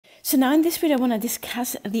So now in this video, I want to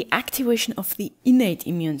discuss the activation of the innate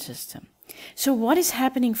immune system. So what is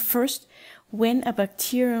happening first when a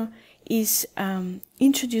bacterium is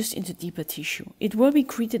introduced into deeper tissue? It will be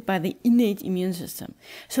greeted by the innate immune system.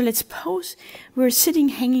 So let's suppose we're sitting,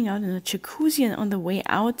 hanging out in a jacuzzi, and on the way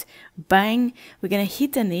out, bang, we're going to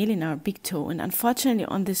hit a nail in our big toe. And unfortunately,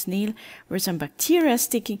 on this nail were some bacteria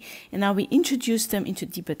sticking, and now we introduce them into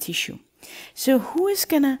deeper tissue. So who is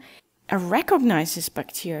going to recognize this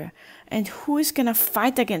bacteria, and who is going to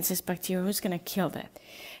fight against this bacteria? Who's going to kill that?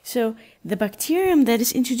 So the bacterium that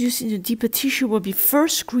is introduced into deeper tissue will be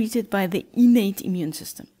first greeted by the innate immune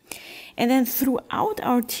system. And then throughout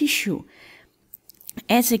our tissue,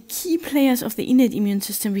 as a key players of the innate immune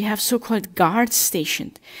system, we have so-called guards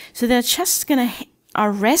stationed. So they're just going to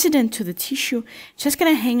are resident to the tissue, just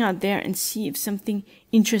going to hang out there and see if something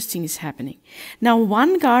interesting is happening. Now,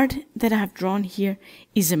 one guard that I have drawn here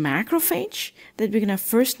is a macrophage that we're going to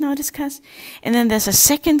first now discuss. And then there's a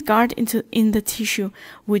second guard in the tissue,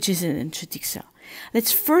 which is an dendritic cell.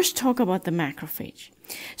 Let's first talk about the macrophage.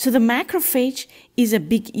 So the macrophage is a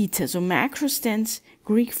big eater. So macro stands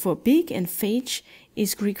Greek for big, and phage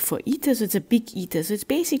is Greek for eater, so it's a big eater. So it's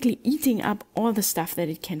basically eating up all the stuff that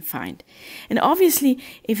it can find. And obviously,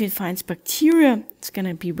 if it finds bacteria, it's going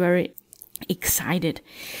to be very excited.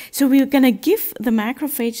 So we're going to give the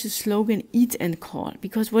macrophage the slogan eat and call,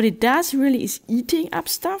 because what it does really is eating up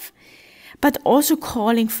stuff, but also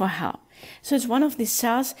calling for help. So it's one of these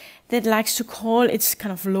cells that likes to call its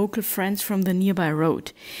kind of local friends from the nearby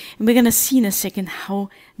road. And we're going to see in a second how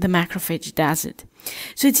the macrophage does it.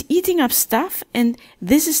 So it's eating up stuff, and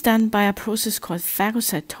this is done by a process called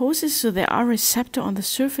phagocytosis. So there are receptors on the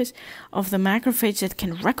surface of the macrophage that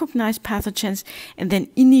can recognize pathogens and then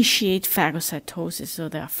initiate phagocytosis. So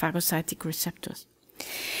there are phagocytic receptors.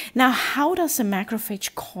 Now, how does a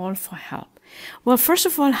macrophage call for help? Well, first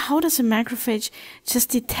of all, how does a macrophage just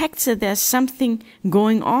detect that there's something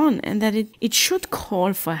going on and that it should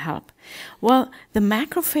call for help? Well, the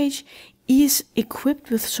macrophage is equipped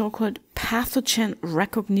with so-called pathogen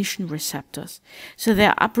recognition receptors. So they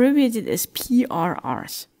are abbreviated as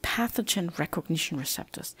PRRs, pathogen recognition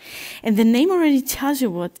receptors. And the name already tells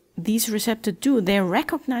you what these receptors do. They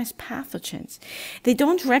recognize pathogens. They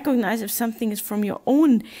don't recognize if something is from your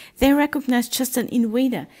own. They recognize just an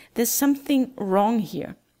invader. There's something wrong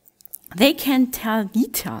here. They can't tell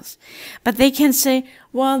details, but they can say,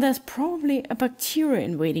 well, there's probably a bacteria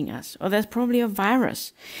invading us, or there's probably a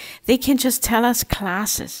virus. They can just tell us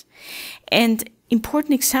classes. And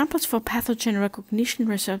important examples for pathogen recognition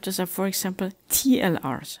receptors are, for example,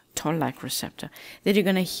 TLRs, toll-like receptor, that you're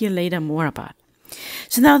going to hear later more about.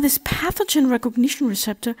 So now this pathogen recognition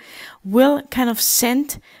receptor will kind of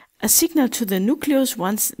send a signal to the nucleus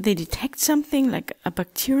once they detect something like a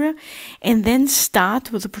bacteria, and then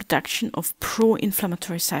start with the production of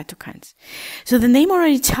pro-inflammatory cytokines. So the name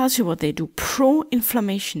already tells you what they do.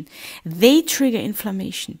 Pro-inflammation. They trigger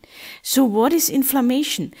inflammation. So what is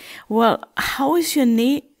inflammation? Well, how is your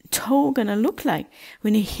toe gonna look like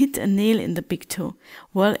when you hit a nail in the big toe?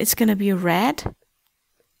 Well, it's gonna be red,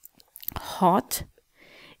 hot,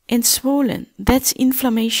 and swollen. That's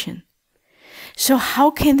inflammation. So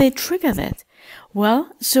how can they trigger that?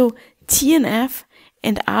 Well, so TNF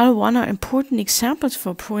and IL-1 are important examples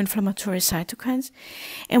for pro-inflammatory cytokines.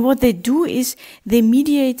 And what they do is they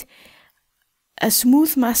mediate a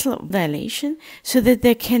smooth muscle dilation so that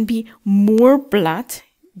there can be more blood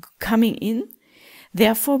coming in.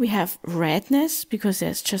 Therefore, we have redness because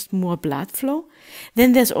there's just more blood flow.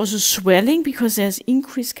 Then there's also swelling because there's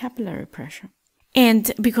increased capillary pressure.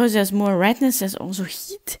 And because there's more redness, there's also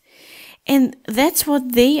heat. And that's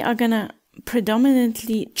what they are going to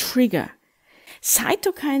predominantly trigger.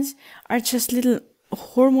 Cytokines are just little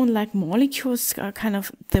hormone-like molecules, are kind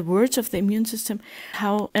of the words of the immune system,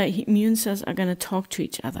 how immune cells are going to talk to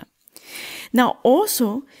each other. Now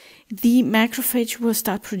also, the macrophage will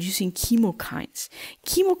start producing chemokines.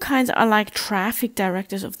 Chemokines are like traffic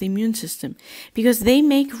directors of the immune system because they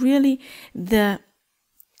make really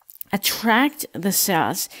attract the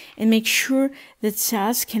cells and make sure that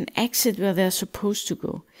cells can exit where they're supposed to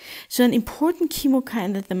go. So an important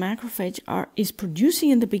chemokine that the macrophage is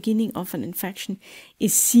producing in the beginning of an infection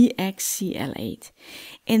is CXCL8.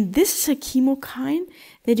 And this is a chemokine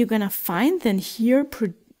that you're going to find then here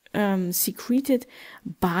secreted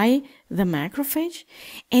by the macrophage.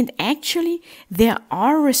 And actually there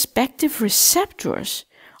are respective receptors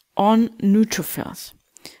on neutrophils.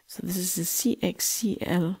 So this is the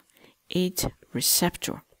CXCL8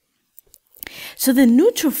 receptor. So the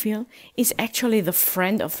neutrophil is actually the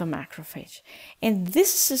friend of the macrophage. And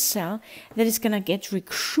this is a cell that is going to get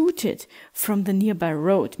recruited from the nearby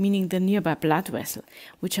road, meaning the nearby blood vessel,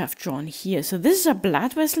 which I've drawn here. So this is a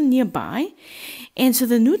blood vessel nearby. And so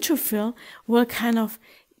the neutrophil will kind of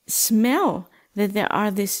smell that there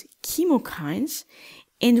are these chemokines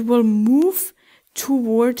and will move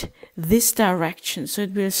toward this direction. So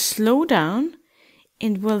it will slow down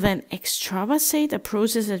and will then extravasate, a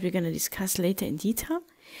process that we're going to discuss later in detail,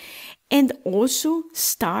 and also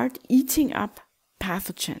start eating up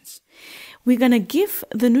pathogens. We're going to give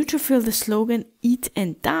the neutrophil the slogan "eat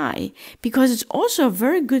and die" because it's also a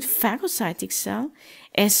very good phagocytic cell,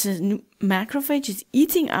 as a macrophage is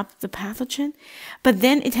eating up the pathogen, but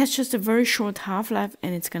then it has just a very short half-life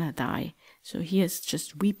and it's going to die. So here it's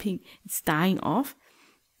just weeping, it's dying off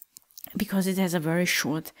because it has a very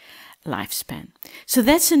short lifespan. So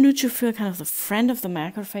that's a neutrophil, kind of the friend of the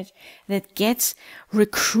macrophage that gets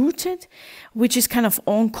recruited, which is kind of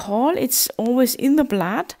on call. It's always in the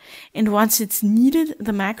blood, and once it's needed,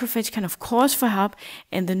 the macrophage kind of calls for help,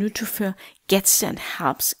 and the neutrophil gets and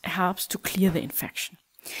helps to clear the infection.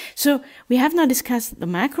 So we have now discussed the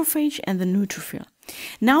macrophage and the neutrophil.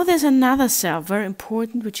 Now there's another cell, very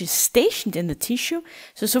important, which is stationed in the tissue.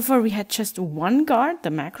 So far we had just one guard, the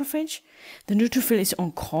macrophage. The neutrophil is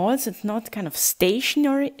on call, so it's not kind of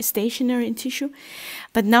stationary in tissue.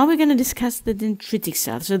 But now we're going to discuss the dendritic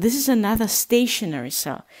cell. So this is another stationary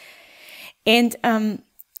cell. And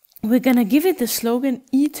we're going to give it the slogan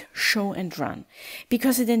 "eat, show, and run,"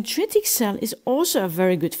 because a dendritic cell is also a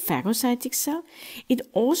very good phagocytic cell. It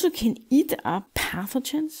also can eat up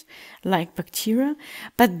pathogens like bacteria,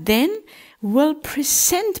 but then will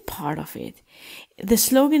present part of it. The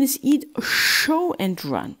slogan is "eat, show, and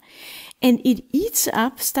run." And it eats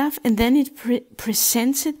up stuff and then it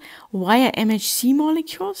presents it via MHC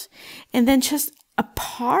molecules, and then just a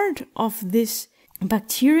part of this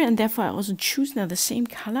bacteria, and therefore I also choose now the same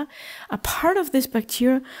color, a part of this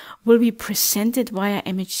bacteria will be presented via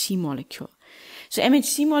MHC molecule. So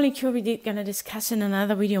MHC molecule we're going to discuss in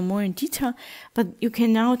another video more in detail, but you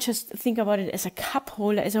can now just think about it as a cup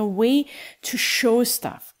holder, as a way to show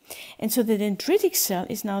stuff. And so the dendritic cell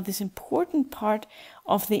is now this important part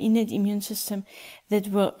of the innate immune system that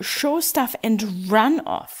will show stuff and run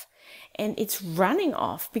off. And it's running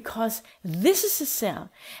off because this is a cell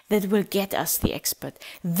that will get us the expert.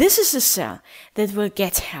 This is a cell that will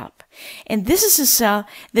get help. And this is a cell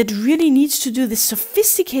that really needs to do this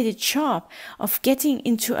sophisticated job of getting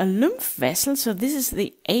into a lymph vessel. So this is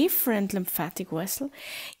the afferent lymphatic vessel,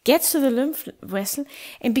 gets to the lymph vessel.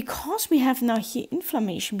 And because we have now here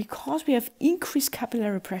inflammation, because we have increased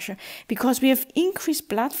capillary pressure, because we have increased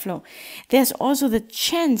blood flow, there's also the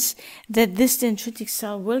chance that this dendritic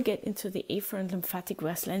cell will get into the afferent lymphatic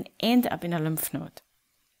vessel and end up in a lymph node.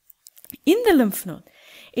 In the lymph node,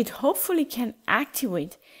 it hopefully can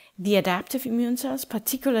activate the adaptive immune cells,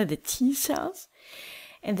 particularly the T cells.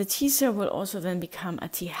 And the T cell will also then become a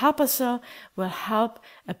T helper cell, will help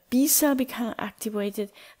a B cell become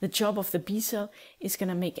activated. The job of the B cell is going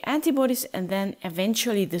to make antibodies, and then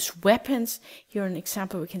eventually these weapons, here an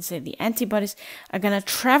example we can say the antibodies, are going to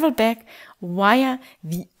travel back via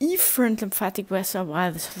the efferent lymphatic vessel,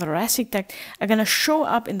 via the thoracic duct, are going to show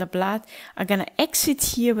up in the blood, are going to exit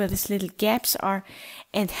here where these little gaps are,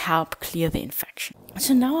 and help clear the infection.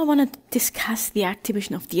 So now I want to discuss the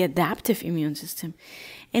activation of the adaptive immune system.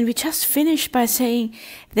 And we just finished by saying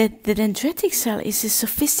that the dendritic cell is a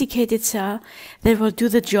sophisticated cell that will do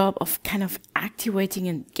the job of kind of activating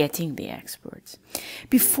and getting the experts.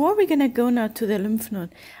 Before we're going to go now to the lymph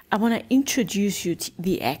node, I want to introduce you to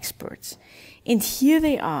the experts. And here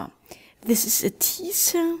they are. This is a T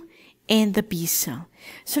cell and the B cell.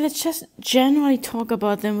 So let's just generally talk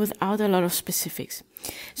about them without a lot of specifics.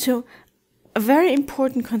 So a very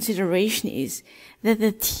important consideration is that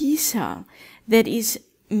the T cell that is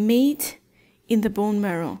made in the bone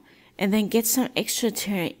marrow and then gets some extra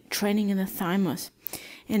training in the thymus,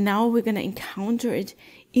 and now we're going to encounter it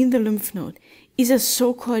in the lymph node, is a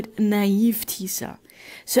so-called naive T cell.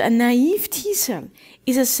 So a naive T cell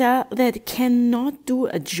is a cell that cannot do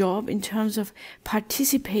a job in terms of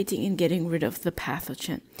participating in getting rid of the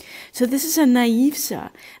pathogen. So this is a naive cell.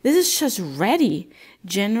 This is just ready,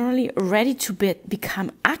 generally ready to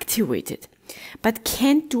become activated, but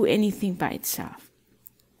can't do anything by itself.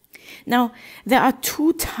 Now, there are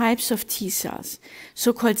two types of T cells,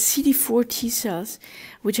 so-called CD4 T cells,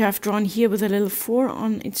 which I've drawn here with a little 4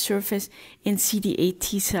 on its surface, and CD8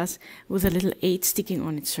 T cells with a little 8 sticking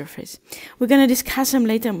on its surface. We're going to discuss them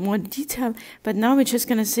later in more detail, but now we're just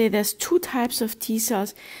going to say there's two types of T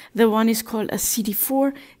cells. The one is called a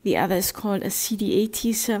CD4, the other is called a CD8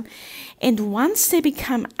 T cell. And once they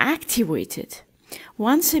become activated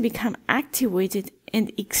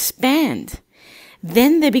and expand,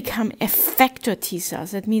 then they become effector T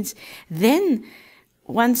cells. That means then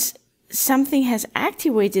once something has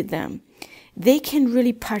activated them, they can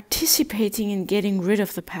really participating in getting rid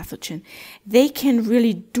of the pathogen. They can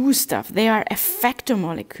really do stuff. They are effector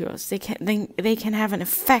molecules. They can have an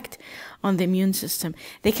effect on the immune system.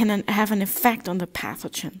 They can have an effect on the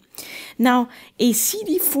pathogen. Now, a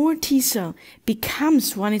CD4 T cell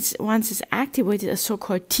becomes, once it's activated, a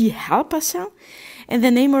so-called T helper cell. And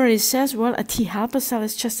the name already says, well, a T helper cell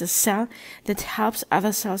is just a cell that helps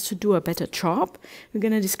other cells to do a better job. We're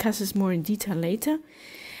going to discuss this more in detail later.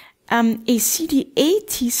 A CD8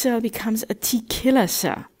 T cell becomes a T killer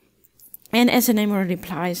cell. And as the name already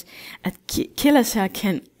implies, a killer cell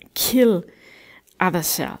can kill other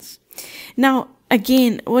cells. Now,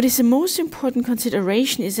 again, what is the most important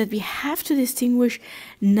consideration is that we have to distinguish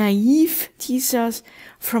naive T cells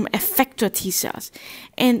from effector T cells.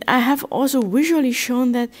 And I have also visually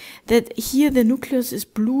shown that here the nucleus is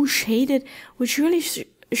blue shaded, which really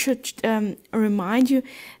should remind you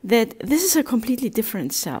that this is a completely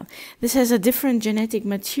different cell. This has a different genetic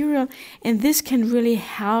material, and this can really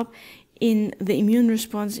help in the immune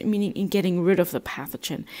response, meaning in getting rid of the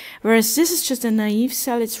pathogen. Whereas this is just a naive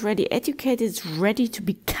cell, it's already educated, it's ready to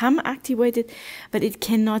become activated, but it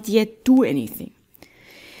cannot yet do anything.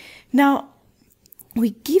 Now,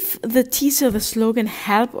 we give the T cell the slogan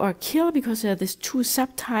help or kill because there are these two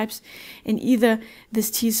subtypes, and either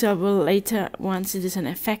this T cell will later, once it is an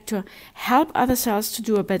effector, help other cells to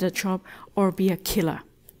do a better job or be a killer.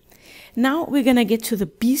 Now we're going to get to the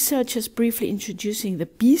B cell, just briefly introducing the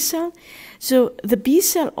B cell. So the B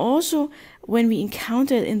cell also, when we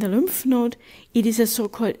encounter it in the lymph node, it is a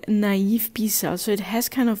so-called naive B cell. So it has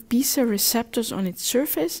kind of B cell receptors on its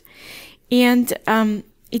surface, and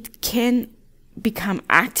it can become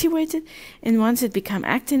activated, and once it becomes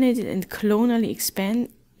activated and clonally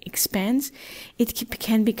expands, it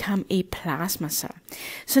can become a plasma cell.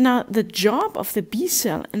 So now the job of the B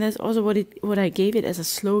cell, and that's also what I gave it as a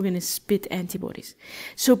slogan, is spit antibodies.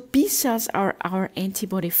 So B cells are our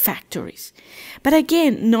antibody factories. But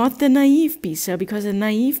again, not the naive B cell, because a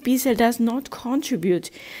naive B cell does not contribute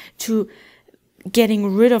to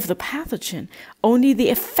getting rid of the pathogen. Only the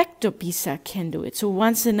effector B cell can do it. So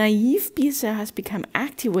once the naive B cell has become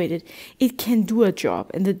activated, it can do a job.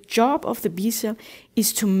 And the job of the B cell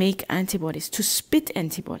is to make antibodies, to spit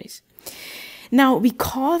antibodies. Now, we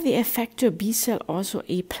call the effector B cell also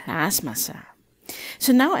a plasma cell.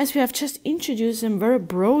 So now, as we have just introduced them very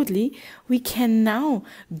broadly, we can now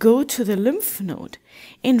go to the lymph node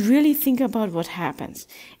and really think about what happens.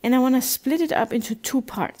 And I want to split it up into two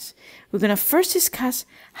parts. We're going to first discuss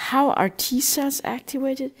how our T cells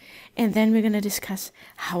activated, and then we're going to discuss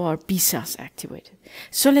how our B cells activated.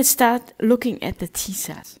 So let's start looking at the T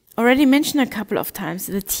cells. Already mentioned a couple of times,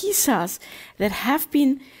 the T cells that have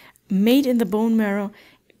been made in the bone marrow,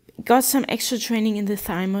 got some extra training in the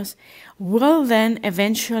thymus, will then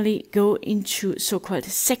eventually go into so-called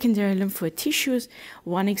secondary lymphoid tissues.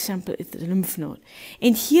 One example is the lymph node.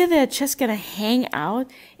 And here they're just going to hang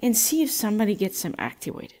out and see if somebody gets them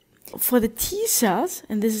activated. For the T cells,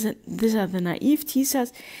 and these are the naive T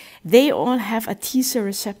cells, they all have a T cell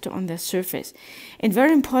receptor on their surface. And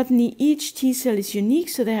very importantly, each T cell is unique,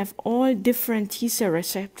 so they have all different T cell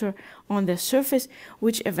receptor on their surface,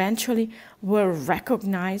 which eventually will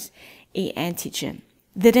recognize an antigen.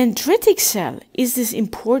 The dendritic cell is this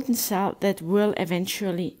important cell that will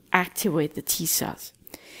eventually activate the T cells.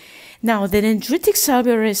 Now, the dendritic cell,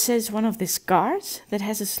 we already said, is one of these guards that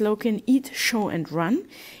has a slogan, eat, show, and run.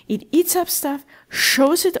 It eats up stuff,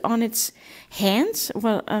 shows it on its hands.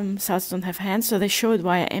 Well, cells don't have hands, so they show it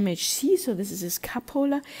via MHC, so this is this cup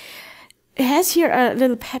holder. It has here a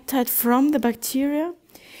little peptide from the bacteria,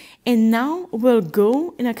 and now we'll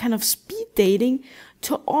go in a kind of speed dating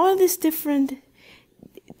to all these different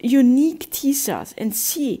unique T cells and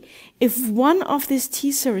see if one of these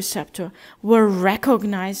T cell receptor will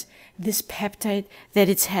recognize this peptide that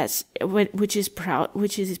it has, which is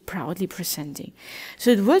proudly presenting. So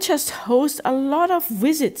it will just host a lot of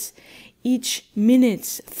visits each minute,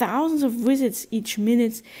 thousands of visits each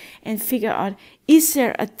minute, and figure out, is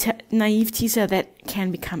there a naive T cell that can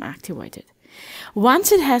become activated?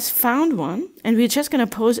 Once it has found one, and we're just going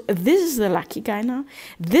to pose, this is the lucky guy now.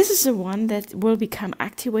 This is the one that will become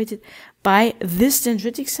activated by this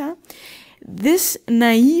dendritic cell. This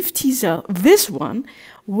naive T cell, this one,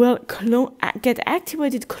 will get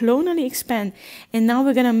activated, clonally expand, and now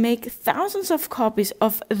we're going to make thousands of copies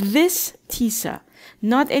of this T cell,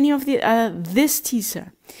 not any of the this T cell.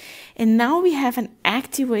 And now we have an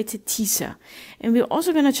activated T cell. And we're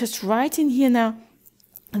also going to just write in here now,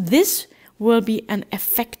 this will be an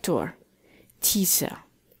effector T cell.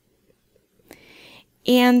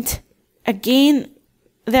 And again,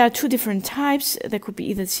 there are two different types. There could be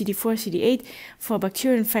either CD4 or CD8. For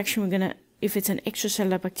bacterial infection, we're going to, if it's an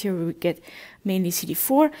extracellular bacteria, we get mainly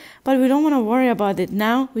CD4, but we don't want to worry about it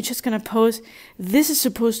now. We're just going to pose, this is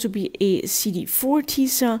supposed to be a CD4 T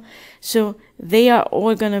cell, so they are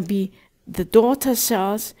all going to be the daughter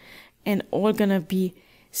cells and all going to be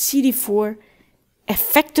CD4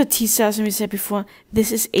 effector T cells, and we said before,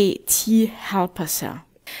 this is a T helper cell.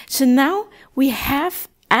 So now we have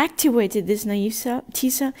activated this naive cell, T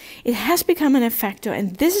cell. It has become an effector,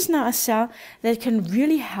 and this is now a cell that can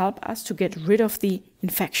really help us to get rid of the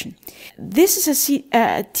infection. This is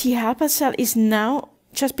a T helper cell is now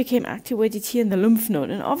just became activated here in the lymph node,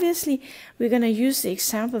 and obviously we're going to use the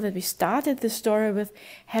example that we started the story with,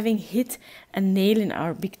 having hit a nail in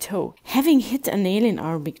our big toe. Having hit a nail in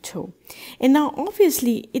our big toe. And now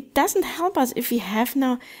obviously it doesn't help us if we have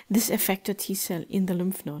now this effector T cell in the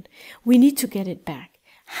lymph node. We need to get it back.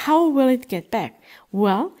 How will it get back?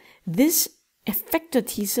 Well, this effector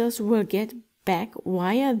T cells will get back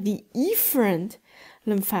via the efferent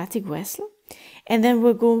lymphatic vessel, and then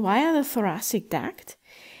will go via the thoracic duct,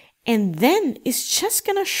 and then it's just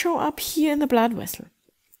going to show up here in the blood vessel.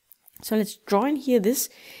 So let's draw in here this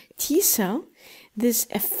T cell, this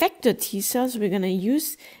effector T cells. We're going to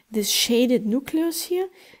use this shaded nucleus here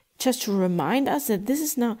just to remind us that this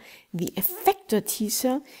is now the effector T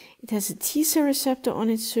cell. It has a T cell receptor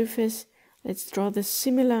on its surface. Let's draw this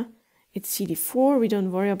similar. It's CD4. We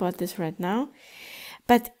don't worry about this right now.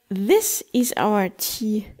 But this is our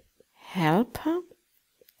T helper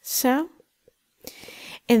cell.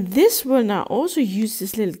 And this will now also use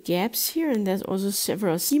these little gaps here, and there's also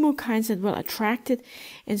several chemokines that will attract it.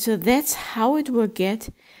 And so that's how it will get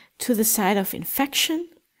to the site of infection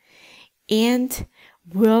and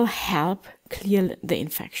will help clear the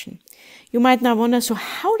infection. You might now wonder, so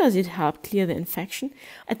how does it help clear the infection?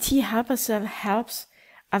 A T helper cell helps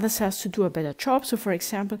other cells to do a better job. So for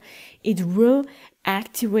example, it will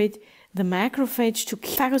activate the macrophage to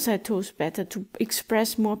phagocytose better, to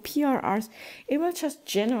express more PRRs. It will just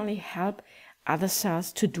generally help other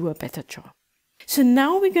cells to do a better job. So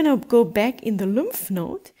now we're going to go back in the lymph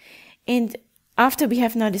node, and after we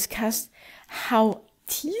have now discussed how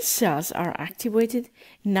T cells are activated,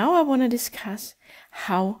 now I want to discuss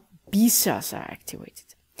how B cells are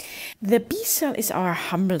activated. The B cell is our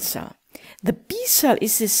humble cell. The B cell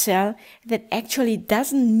is a cell that actually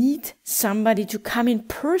doesn't need somebody to come in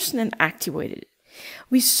person and activate it.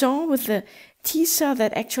 We saw with the T cell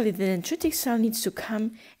that actually the dendritic cell needs to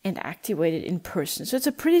come and activate it in person. So it's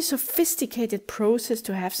a pretty sophisticated process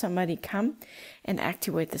to have somebody come and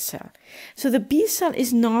activate the cell. So the B cell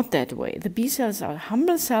is not that way. The B cell is our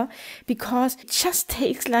humble cell because it just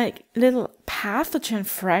takes like little pathogen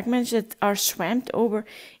fragments that are swamped over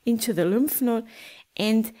into the lymph node,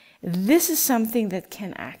 and this is something that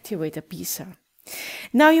can activate a B cell.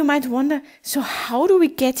 Now you might wonder, so how do we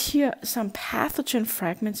get here some pathogen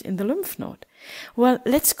fragments in the lymph node? Well,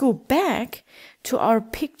 let's go back to our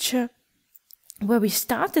picture where we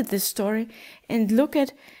started this story and look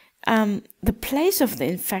at the place of the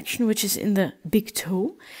infection, which is in the big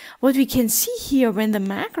toe. What we can see here, when the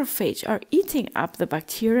macrophages are eating up the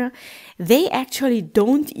bacteria, they actually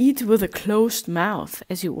don't eat with a closed mouth,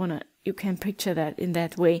 as you can picture that in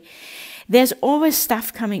that way. There's always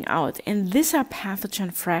stuff coming out, and these are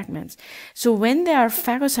pathogen fragments. So when they are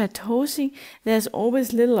phagocytosing, there's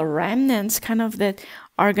always little remnants kind of that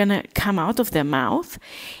are gonna come out of their mouth,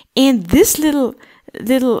 and this little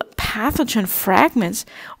pathogen fragments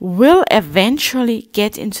will eventually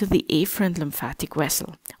get into the afferent lymphatic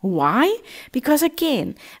vessel. Why? Because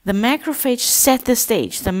again, the macrophage set the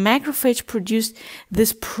stage. The macrophage produced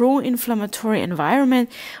this pro-inflammatory environment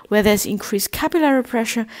where there's increased capillary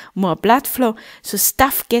pressure, more blood flow, so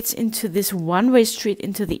stuff gets into this one-way street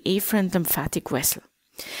into the afferent lymphatic vessel.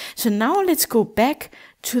 So now let's go back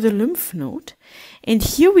to the lymph node, and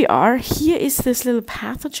here we are. Here is this little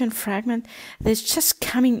pathogen fragment that's just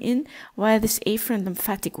coming in via this afferent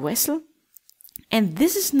lymphatic vessel, And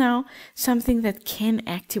this is now something that can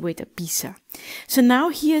activate a B cell. So now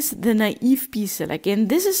here's the naive B cell. Again,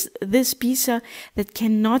 this is this B cell that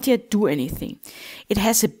cannot yet do anything. It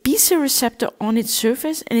has a B cell receptor on its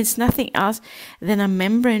surface, and it's nothing else than a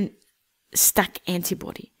membrane stuck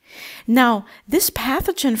antibody. Now, this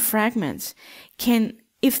pathogen fragments can,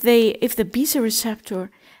 if the B cell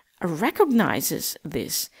receptor recognizes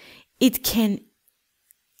this, it can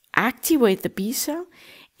activate the B cell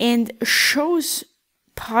and shows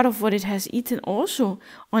part of what it has eaten also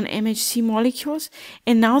on MHC molecules.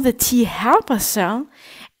 And now the T helper cell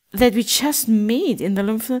that we just made in the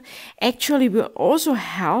lymph node actually will also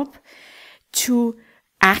help to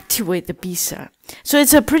activate the B cell. So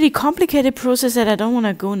it's a pretty complicated process that I don't want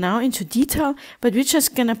to go now into detail, but we're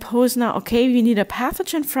just going to pose now, okay, we need a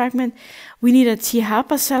pathogen fragment, we need a T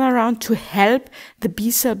helper cell around to help the B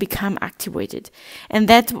cell become activated. And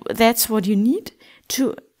that's what you need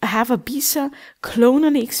to have a B cell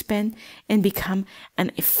clonally expand and become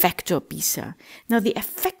an effector B cell. Now the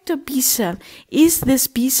effector B cell is this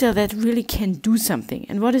B cell that really can do something.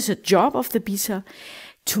 And what is the job of the B cell?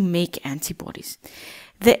 To make antibodies.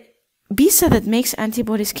 The B cell that makes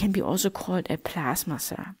antibodies can be also called a plasma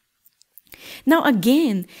cell. Now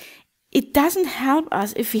again, it doesn't help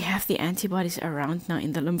us if we have the antibodies around now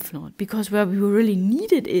in the lymph node, because where we really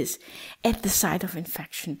need it is at the site of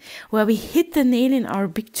infection, where we hit the nail in our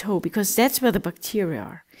big toe, because that's where the bacteria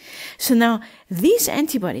are. So now these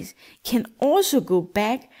antibodies can also go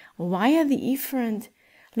back via the efferent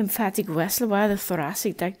lymphatic vessel, via the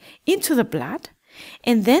thoracic duct, into the blood.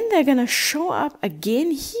 And then they're going to show up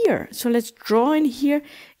again here. So let's draw in here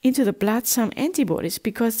into the blood some antibodies,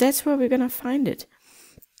 because that's where we're going to find it.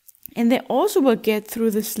 And they also will get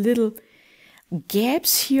through this little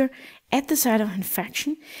gaps here at the site of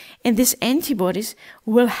infection. And these antibodies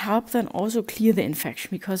will help them also clear the infection,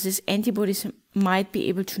 because these antibodies might be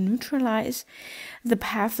able to neutralize the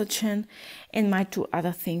pathogen and might do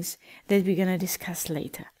other things that we're going to discuss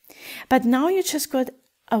later. But now you just got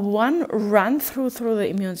a one run through the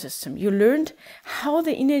immune system. You learned how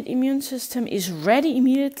the innate immune system is ready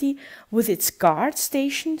immediately with its guard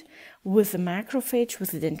stationed, with the macrophage,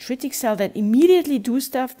 with the dendritic cell that immediately do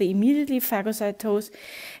stuff. They immediately phagocytose.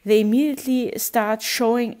 They immediately start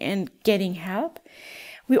showing and getting help.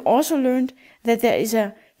 We also learned that there is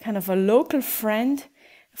a kind of a local friend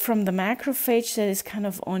from the macrophage that is kind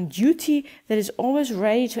of on duty, that is always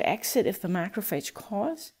ready to exit if the macrophage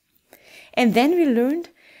calls. And then we learned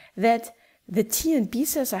that the T and B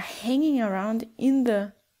cells are hanging around in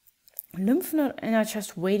the lymph node and are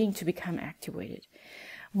just waiting to become activated.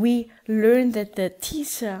 We learned that the T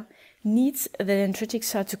cell needs the dendritic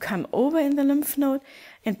cell to come over in the lymph node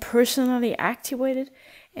and personally activate it.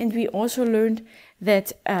 And we also learned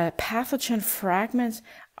that pathogen fragments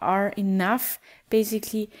are enough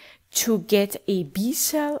basically to get a B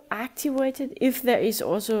cell activated if there is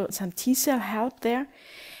also some T cell help there.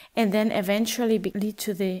 And then eventually lead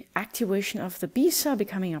to the activation of the B cell,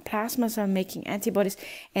 becoming a plasma cell, making antibodies,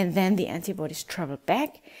 and then the antibodies travel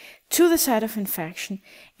back to the site of infection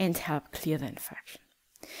and help clear the infection.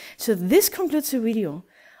 So this concludes the video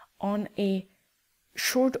on a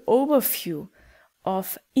short overview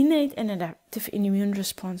of innate and adaptive immune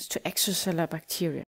response to extracellular bacteria.